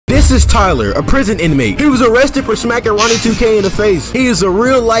This is Tyler, a prison inmate. He was arrested for smacking Ronnie 2K in the face. He is a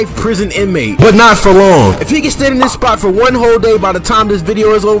real-life prison inmate, but not for long. If he can stay in this spot for one whole day by the time this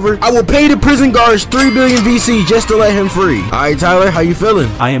video is over, I will pay the prison guards 3 billion VC just to let him free. Alright, Tyler, how you feeling?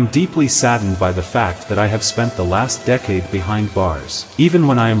 I am deeply saddened by the fact that I have spent the last decade behind bars. Even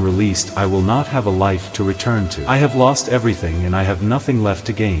when I am released, I will not have a life to return to. I have lost everything and I have nothing left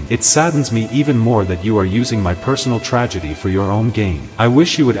to gain. It saddens me even more that you are using my personal tragedy for your own gain. I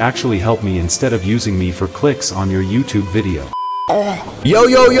wish you would actually help me instead of using me for clicks on your YouTube video.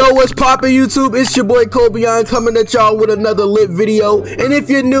 Yo, what's poppin' YouTube? It's your boy GALLEON coming at y'all with another lit video. And if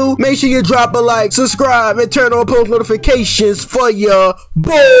you're new, make sure you drop a like, subscribe, and turn on post notifications for your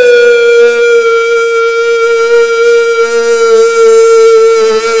boy.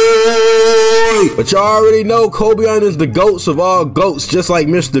 But y'all already know GALLEON is the goats of all goats, just like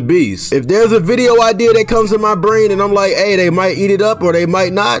MrBeast. If there's a video idea that comes in my brain and I'm like, hey, they might eat it up or they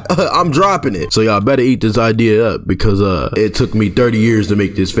might not, I'm dropping it. So y'all better eat this idea up because it took me 30 years to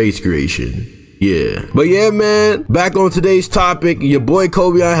make this face creation. Yeah. But yeah, man, back on today's topic, your boy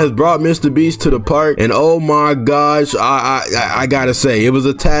GALLEON has brought MrBeast to the park, and oh my gosh, I gotta say, it was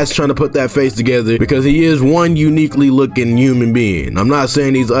a task trying to put that face together because he is one uniquely looking human being. I'm not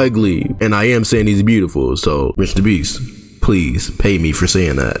saying he's ugly, and I am saying he's beautiful, so MrBeast, please pay me for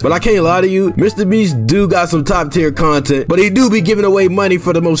saying that. But I can't lie to you, MrBeast do got some top tier content, but he do be giving away money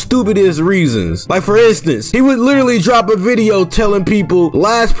for the most stupidest reasons. Like for instance, he would literally drop a video telling people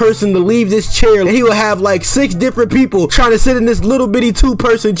last person to leave this chair, and he would have like 6 different people trying to sit in this little bitty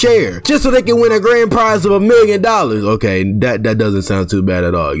 2-person chair just so they can win a grand prize of $1 million. Okay, that doesn't sound too bad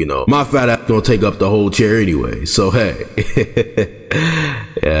at all, you know. My fat ass gonna take up the whole chair anyway, so hey.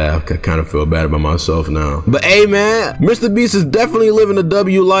 Yeah, I kind of feel bad about myself now. But hey man, MrBeast is definitely living a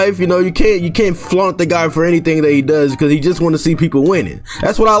W life. You know, you can't flaunt the guy for anything that he does because he just want to see people winning.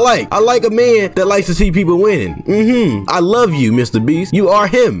 That's what I like. I like a man that likes to see people winning. I love you, MrBeast. You are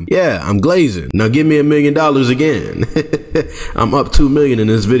him. Yeah, I'm glazing. Now give me $1 million again. I'm up 2 million in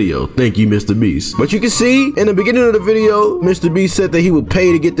this video. Thank you, MrBeast. But you can see in the beginning of the video, MrBeast said that he would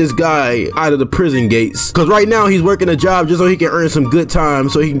pay to get this guy out of the prison gates because right now he's working a job just so he can earn some good time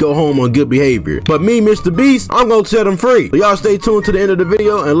so he can go home on good behavior. But me, MrBeast, I'm gonna set him free. So y'all stay tuned to the end of the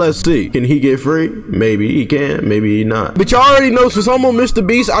video and let's see. Can he get free? Maybe he can, maybe he not. But y'all already know, since I'm on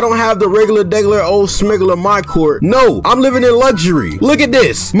MrBeast, I don't have the regular old smiggler my court. No, I'm living in luxury. Look at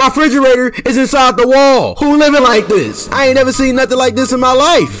this. My refrigerator is inside the wall. Who living like this? I ain't never seen nothing like this in my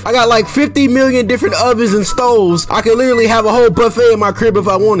life. I got like 50 million different ovens and stoves. I could literally have a whole buffet in my crib if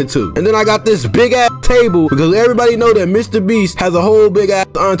I wanted to. And then I got this big ass table because everybody know that MrBeast has a whole big ass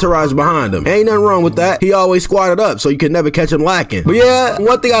entourage behind him. Ain't nothing wrong with that. He always squatted up so you can never catch him lacking. But yeah,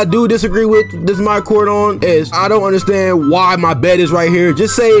 one thing I do disagree with this my court on is I don't understand why my bed is right here.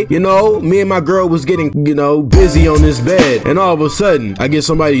 Just say, you know, me and my girl was getting, you know, busy on this bed and all of a sudden I get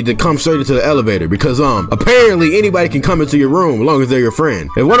somebody to come straight into the elevator because apparently anybody can come into your room as long as they're your friend.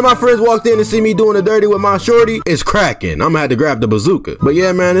 If one of my friends walked in and see me doing the dirty with my shorty, it's cracking. I'm gonna have to grab the bazooka. But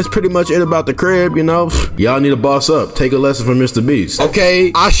yeah, man, it's pretty much it about the crib, you know. Y'all need to boss up. Take a lesson from MrBeast.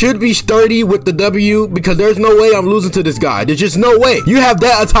 Okay, I should be sturdy with the W because there's no way I'm losing to this guy. There's just no way. You have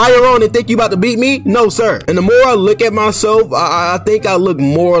that attire on and think you about to beat me? No, sir. And the more I look at myself, I think I look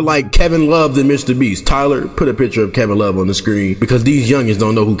more like Kevin Love than MrBeast. Tyler, put a picture of Kevin Love on the screen because these youngins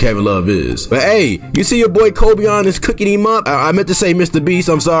don't know who Kevin Love is. But hey, you see your boy GALLEON is cooking him up. I meant to say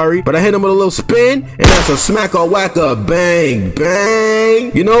MrBeast, I'm sorry, but I hit him with a little spin and that's a smack or whack a bang,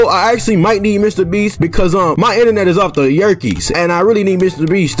 bang. You know, I actually might need MrBeast because my internet is off the yerkies and I really need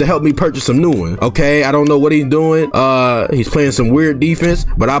MrBeast to help me purchase some new one. Okay, I don't know what he's doing. He's playing some weird defense,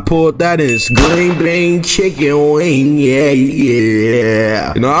 but I pulled that and it's green bean chicken wing. Yeah.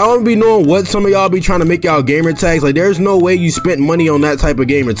 You know, I don't be knowing what some of y'all be trying to make y'all gamer tags. Like, there's no way you spent money on that type of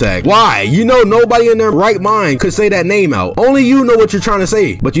gamer tag. Why? You know, nobody in their right mind could say that name out. Only you know what you're trying to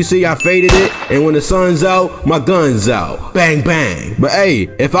say. But you see, I faded it, and when the sun's out, my gun's out. Bang, bang. But hey,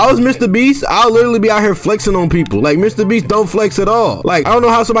 if I was MrBeast, I'll literally be out here flexing on people. Like, MrBeast don't flex at all. Like, I don't know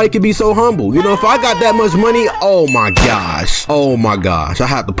how somebody could be so humble. You know, if I got that much money, oh my gosh. Oh my gosh. I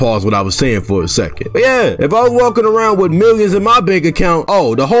have to pause what I was saying for a second. But yeah, if I was walking around with millions in my bank account,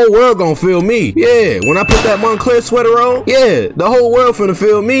 oh, the whole world gonna feel me. Yeah, when I put that Montclair sweater on, yeah, the whole world finna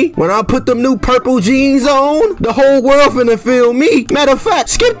feel me. When I put them new purple jeans on, the whole world finna feel me. Matter of fact,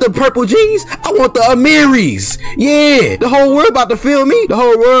 skip the purple jeans. I want the Amiris. Yeah, the whole world about to feel me. The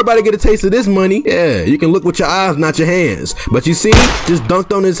whole world about to get a taste of this money. Yeah, you can look with your eyes, not your hands. But you see, just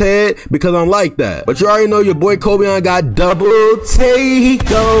dunked on his head because I'm like that. But you already know your boy Kobeon got double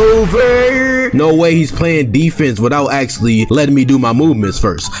takeover. No way he's playing defense without actually letting me do my movements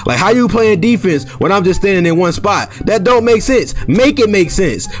first. Like, how you playing defense when I'm just standing in one spot? That don't make sense. Make it make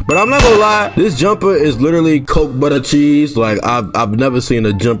sense. But I'm not gonna lie, this jumper is literally Coke butter cheese. Like, I've never seen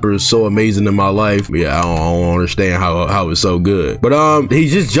a jumper so amazing in my life. Yeah, I don't understand how it's so good. But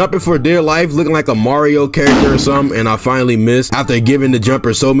he's just jumping for dear life, looking like a Mario character or something, and I finally missed after giving the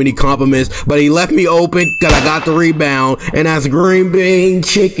jumper so many compliments. But he left me open because I got the rebound, and that's green bean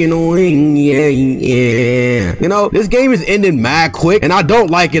chicken wing. Yeah. You know, this game is ending mad quick, and I don't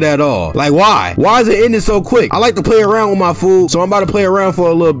like it at all. Like, why? Why is it ending so quick? I like to play around with my food, so I'm about to play around for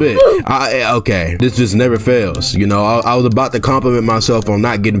a little bit. Okay, this just never fails. You know, I was about to compliment myself on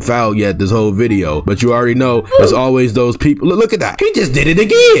not getting fouled yet this whole video, but you already know there's always those people. Look at that. He just did it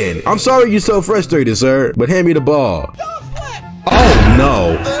again. I'm sorry you're so frustrated, sir, but hand me the ball. Oh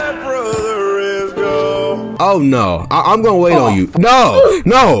no. Oh no, I'm gonna wait on you.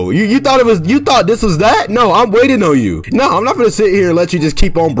 No, you thought this was that? No, I'm waiting on you. No, I'm not gonna sit here and let you just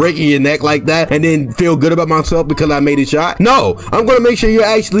keep on breaking your neck like that and then feel good about myself because I made a shot. No, I'm gonna make sure you're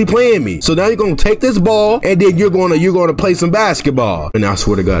actually playing me. So now you're gonna take this ball and then you're gonna play some basketball. And I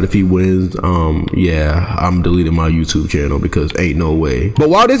swear to God, if he wins, yeah, I'm deleting my YouTube channel because ain't no way. But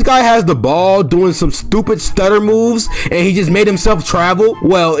while this guy has the ball doing some stupid stutter moves and he just made himself travel,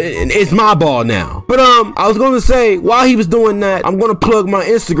 well, it's my ball now. But I was going to say, while he was doing that, I'm going to plug my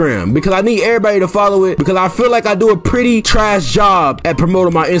Instagram because I need everybody to follow it because I feel like I do a pretty trash job at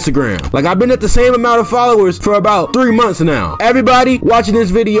promoting my Instagram. Like, I've been at the same amount of followers for about 3 months now. Everybody watching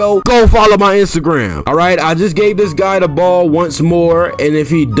this video, go follow my Instagram. All right, I just gave this guy the ball once more, and if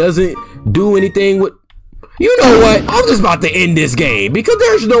he doesn't do anything with... You know what? I'm just about to end this game because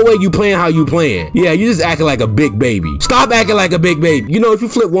there's no way you playing how you playing. Yeah, you just acting like a big baby. Stop acting like a big baby. You know, if you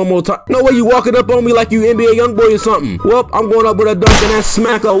flip one more time, no way you walking up on me like you NBA YoungBoy or something. Well, I'm going up with a dunk and that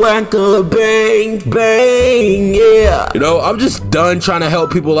smack-a-whack-a bang, bang, yeah. You know, I'm just done trying to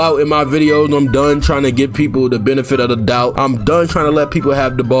help people out in my videos. I'm done trying to give people the benefit of the doubt. I'm done trying to let people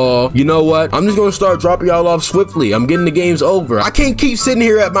have the ball. You know what? I'm just going to start dropping y'all off swiftly. I'm getting the games over. I can't keep sitting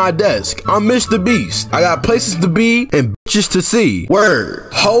here at my desk. I'm MrBeast. I got places to be and bitches to see. Word.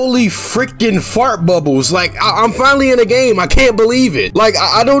 Holy freaking fart bubbles. Like, I'm finally in a game. I can't believe it. Like,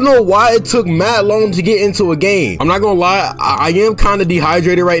 I don't know why it took mad long to get into a game. I'm not gonna lie, I am kind of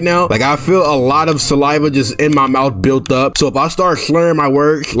dehydrated right now. Like, I feel a lot of saliva just in my mouth built up. So if I start slurring my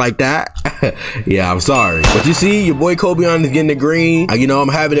words like that, yeah, I'm sorry. But you see, your boy Kobeon is getting the green. You know, I'm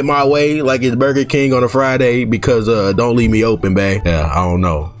having it my way like it's Burger King on a Friday because don't leave me open, babe. Yeah, I don't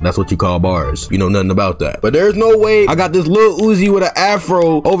know. That's what you call bars. You know nothing about that. But there's no way I got this little Uzi with an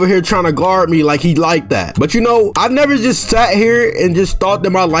afro over here trying to guard me like he like that. But you know, I've never just sat here and just thought that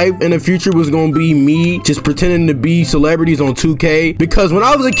my life in the future was gonna be me just pretending to be celebrities on 2K, because when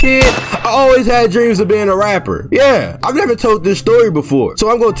I was a kid, I always had dreams of being a rapper. Yeah, I've never told this story before, so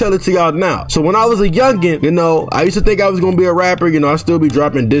I'm gonna tell it to y'all now. So when I was a youngin', you know, I used to think I was gonna be a rapper. You know, I still be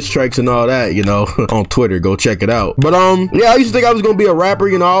dropping diss tracks and all that, you know, on Twitter. Go check it out. But yeah, I used to think I was gonna be a rapper.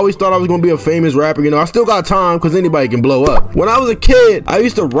 You know, I always thought I was gonna be a famous rapper. You know, I still got time because anybody can blow up. When I was a kid, I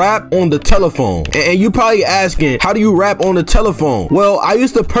used to rap on the telephone. And you probably asking, how do you rap on the telephone? Well, I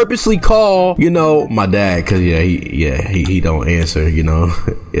used to purposely call, you know, my dad, cause he don't answer, you know.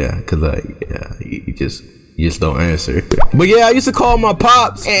 Yeah, cause he just don't answer. But yeah, I used to call my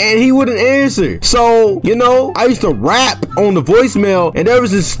pops and he wouldn't answer. So, you know, I used to rap on the voicemail, and there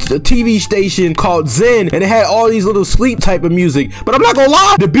was this TV station called Zen, and it had all these little sleep type of music. But I'm not gonna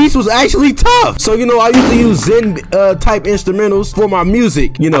lie, the beats was actually tough. So, you know, I used to use Zen type instrumentals for my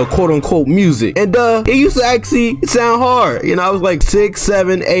music, you know, quote unquote music. And it used to actually sound hard. You know, I was like 6,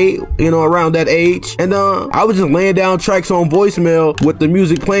 7, 8, you know, around that age. And I was just laying down tracks on voicemail with the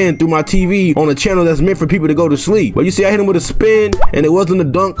music playing through my TV on a channel that's meant for people to go to sleep. But you see, I hit him with a spin and it wasn't a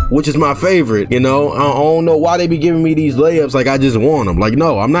dunk, which is my favorite. You know, I don't know why they be giving me these layups like I just want them. Like,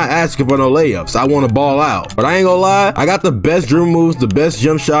 no, I'm not asking for no layups. I want to ball out. But I ain't gonna lie, I got the best dribble moves, the best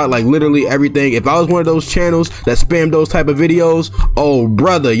jump shot, like literally everything. If I was one of those channels that spam those type of videos, oh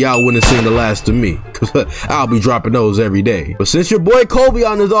brother, y'all wouldn't have seen the last of me, because I'll be dropping those every day. But since your boy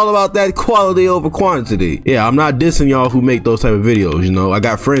Kobeon is all about that quality over quantity, yeah, I'm not dissing y'all who make those type of videos. You know, I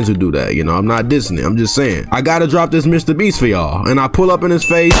got friends who do that. You know, I'm not dissing it. I'm just saying, I gotta drop this MrBeast for y'all, and I pull up in his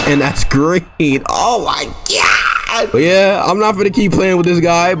face and that's green. Oh my god. But yeah, I'm not gonna keep playing with this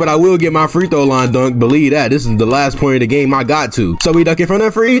guy, but I will get my free throw line dunk. Believe that. This is the last point of the game I got to. So we ducking from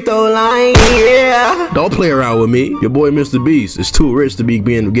the free throw line. Yeah. Don't play around with me. Your boy MrBeast is too rich to be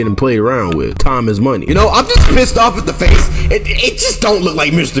getting played around with. Time is money. You know, I'm just pissed off at the face. It just don't look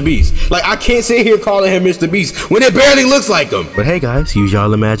like MrBeast. Like, I can't sit here calling him MrBeast when it barely looks like him. But hey guys, use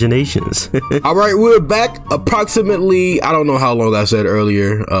y'all imaginations. All right, we're back approximately, I don't know how long I said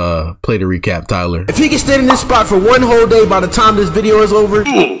earlier. Play the recap, Tyler. If he can stay in this spot for one whole day by the time this video is over,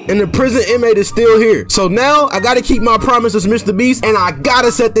 and the prison inmate is still here. So now I gotta keep my promise as MrBeast, and I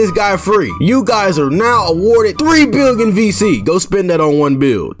gotta set this guy free. You guys are now awarded 3 billion VC. Go spend that on one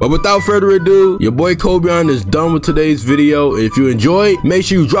build. But without further ado, your boy GALLEON is done with today's video. If you enjoyed, make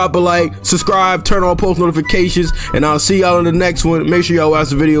sure you drop a like, subscribe, turn on post notifications, and I'll see y'all in the next one. Make sure y'all watch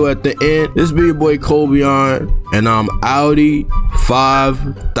the video at the end. This be your boy GALLEON, and I'm Audi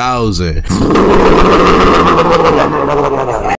 5000.